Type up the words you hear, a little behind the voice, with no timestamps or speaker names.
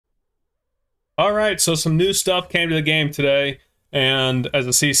All right, so some new stuff came to the game today, and as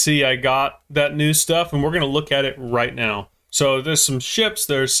a CC, I got that new stuff, and we're going to look at it right now. So there's some ships,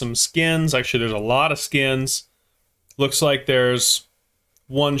 there's some skins. Actually, there's a lot of skins. Looks like there's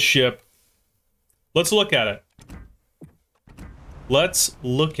one ship. Let's look at it. Let's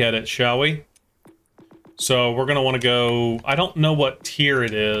look at it, shall we? So we're going to want to go... I don't know what tier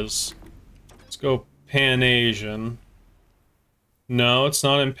it is. Let's go Pan-Asian. No, it's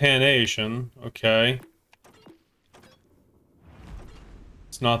not in Pan-Asian. Okay.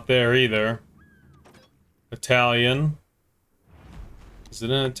 It's not there either. Italian. Is it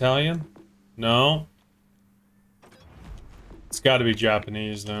in Italian? No. It's got to be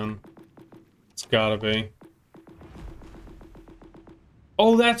Japanese then. It's got to be.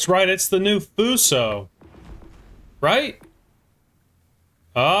 Oh, that's right. It's the new Fuso. Right?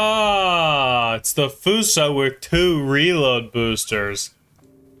 Ah, it's the Fuso with 2 reload boosters.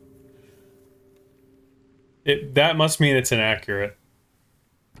 That must mean it's inaccurate.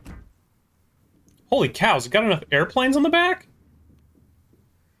 Holy cows, it got enough airplanes on the back?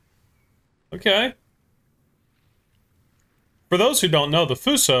 Okay. For those who don't know, the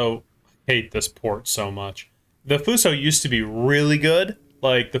Fuso... I hate this port so much. The Fuso used to be really good.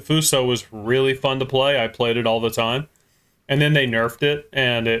 Like, the Fuso was really fun to play. I played it all the time. And then they nerfed it,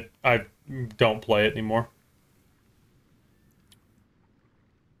 and I don't play it anymore.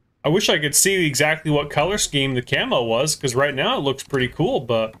 I wish I could see exactly what color scheme the camo was, because right now it looks pretty cool,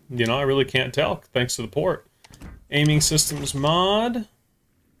 but, you know, I really can't tell, thanks to the port. Aiming systems mod.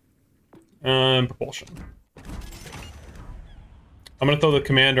 And propulsion. I'm going to throw the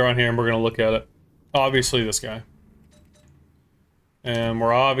commander on here, and we're going to look at it. Obviously, this guy. And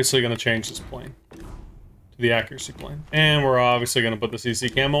we're obviously going to change this plane. The accuracy plane. And we're obviously going to put the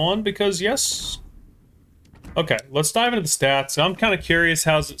CC camo on because yes. Okay, let's dive into the stats. I'm kind of curious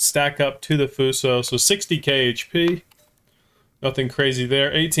how does it stack up to the Fuso. So 60k HP. Nothing crazy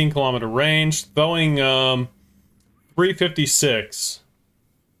there. 18 kilometer range. Throwing 356.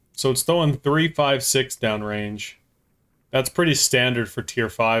 So it's throwing 356 downrange. That's pretty standard for tier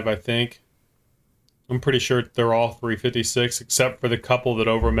 5, I think. I'm pretty sure they're all 356, except for the couple that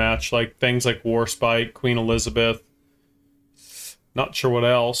overmatch, like things like Warspite, Queen Elizabeth. Not sure what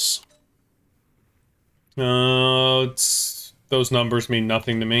else. Those numbers mean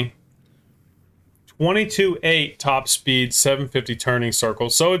nothing to me. 22.8 top speed, 750 turning circle.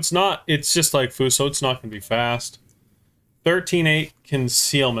 So it's just like Fuso, it's not going to be fast. 13.8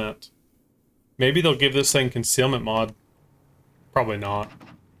 concealment. Maybe they'll give this thing concealment mod. Probably not.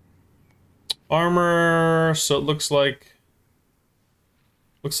 Armor, so it looks like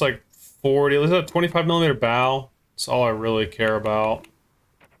 40. Is that a 25 millimeter bow? That's all I really care about.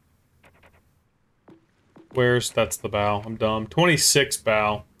 That's the bow. I'm dumb. 26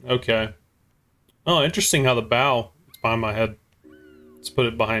 bow. Okay. Oh, interesting how the bow is behind my head. Let's put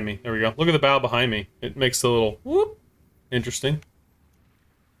it behind me. There we go. Look at the bow behind me. It makes the little whoop. Interesting.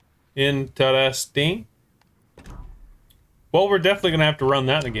 Interesting. Well, we're definitely going to have to run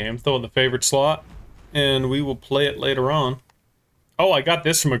that in the game. Throw in the favorite slot, and we will play it later on. Oh, I got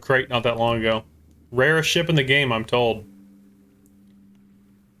this from a crate not that long ago. Rarest ship in the game, I'm told.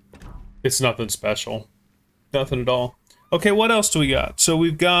 It's nothing special. Nothing at all. Okay, what else do we got? So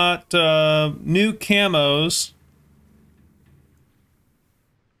we've got new camos.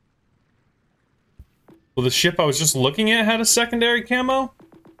 Well, the ship I was just looking at had a secondary camo?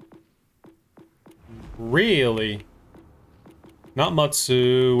 Really? Not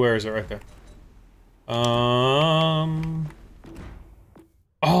Matsu. Where is it? Right there.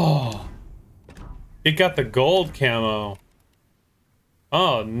 Oh. It got the gold camo.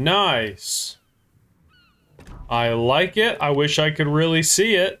 Oh, nice. I like it. I wish I could really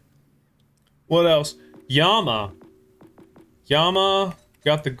see it. What else? Yama. Yama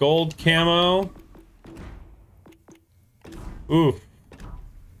got the gold camo. Ooh.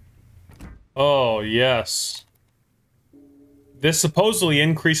 Oh, yes. This supposedly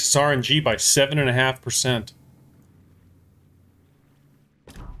increases RNG by 7.5%.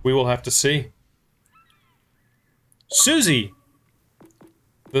 We will have to see. Susie!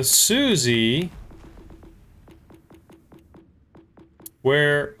 The Susie...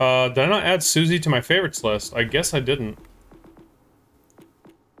 Where, did I not add Susie to my favorites list? I guess I didn't.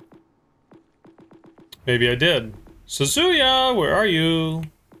 Maybe I did. Suzuya, where are you?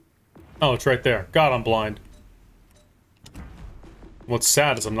 Oh, it's right there. God, I'm blind. What's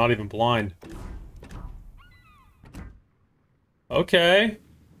sad is I'm not even blind. Okay.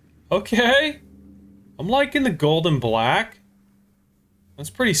 Okay. I'm liking the gold and black. That's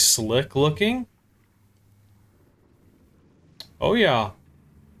pretty slick looking. Oh yeah.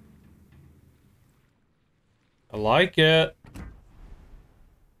 I like it.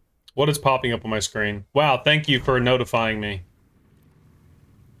 What is popping up on my screen? Wow, thank you for notifying me.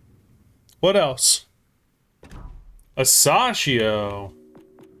 What else? A Sashio.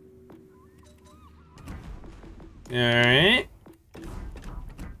 Alright.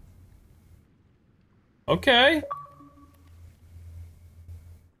 Okay.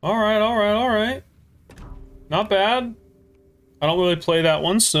 Alright, alright, alright. Not bad. I don't really play that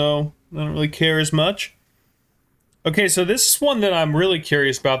one, so I don't really care as much. Okay, so this is one that I'm really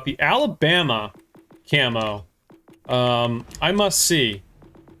curious about. The Alabama camo. I must see.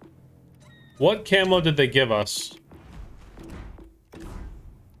 What camo did they give us?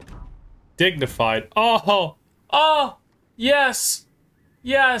 Dignified. Oh! Oh! Yes!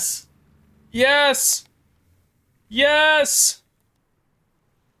 Yes! Yes! Yes!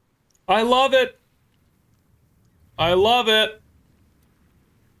 I love it! I love it!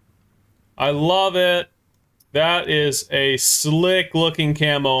 I love it! That is a slick looking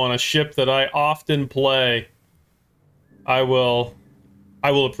camo on a ship that I often play. I will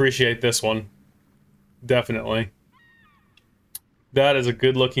appreciate this one. Definitely. That is a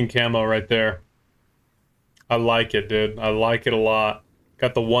good looking camo right there. I like it, dude. I like it a lot.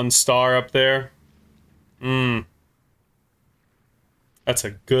 Got the 1 star up there. That's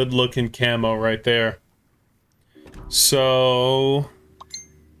a good looking camo right there. So...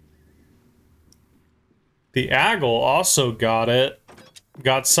 the Aggle also got it.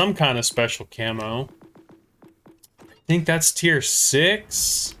 Got some kind of special camo. I think that's tier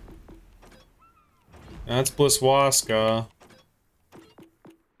 6. That's Bois.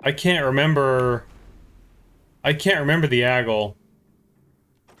 I can't remember the Aggle.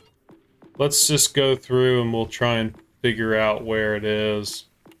 Let's just go through and we'll try and figure out where it is.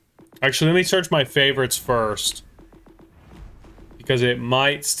 Actually, let me search my favorites first. Because it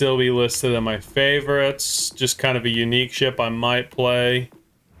might still be listed in my favorites. Just kind of a unique ship I might play.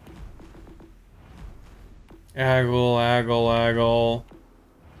 Aggle, Aggle, Aggle.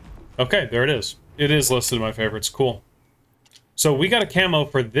 Okay, there it is. It is listed in my favorites. Cool. So we got a camo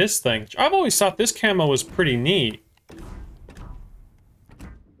for this thing. I've always thought this camo was pretty neat.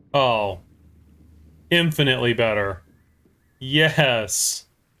 Oh. Infinitely better. Yes.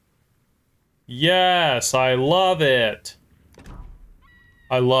 Yes, I love it.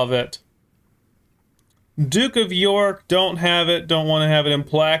 I love it. Duke of York, don't have it, don't want to have it.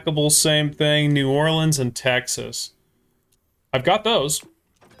 Implacable, same thing. New Orleans and Texas. I've got those.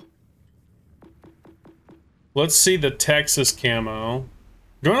 Let's see the Texas camo.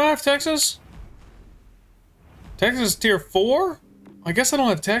 Do I have Texas? Texas is tier 4? I guess I don't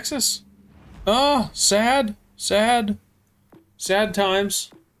have Texas. Oh, sad. Sad. Sad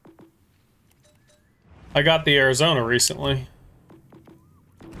times. I got the Arizona recently.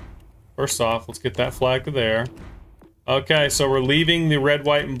 First off, let's get that flag to there. Okay, so we're leaving the red,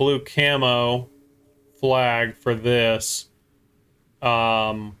 white, and blue camo flag for this.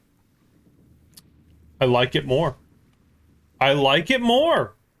 I like it more. I like it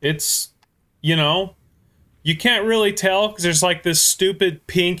more. It's, you know, you can't really tell because there's like this stupid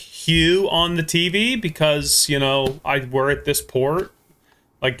pink hue on the TV because, you know, we're at this port.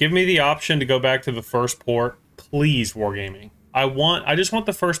 Like, give me the option to go back to the first port. Please, Wargaming. I just want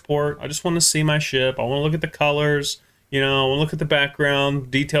the first port. I just want to see my ship. I want to look at the colors. You know, I want to look at the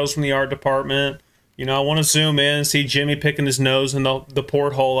background, details from the art department. You know, I want to zoom in and see Jimmy picking his nose in the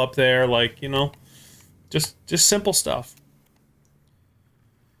porthole up there. Like, you know, just simple stuff.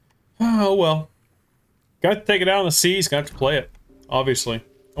 Oh, well. Got to take it out on the seas. Got to play it, obviously.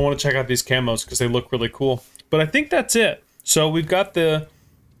 I want to check out these camos because they look really cool. But I think that's it. So we've got the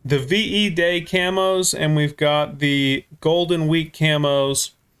VE Day camos, and we've got the Golden Week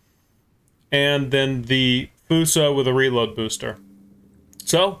camos, and then the Fuso with a reload booster.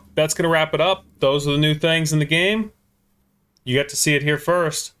 So, that's going to wrap it up. Those are the new things in the game. You get to see it here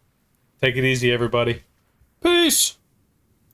first. Take it easy, everybody. Peace!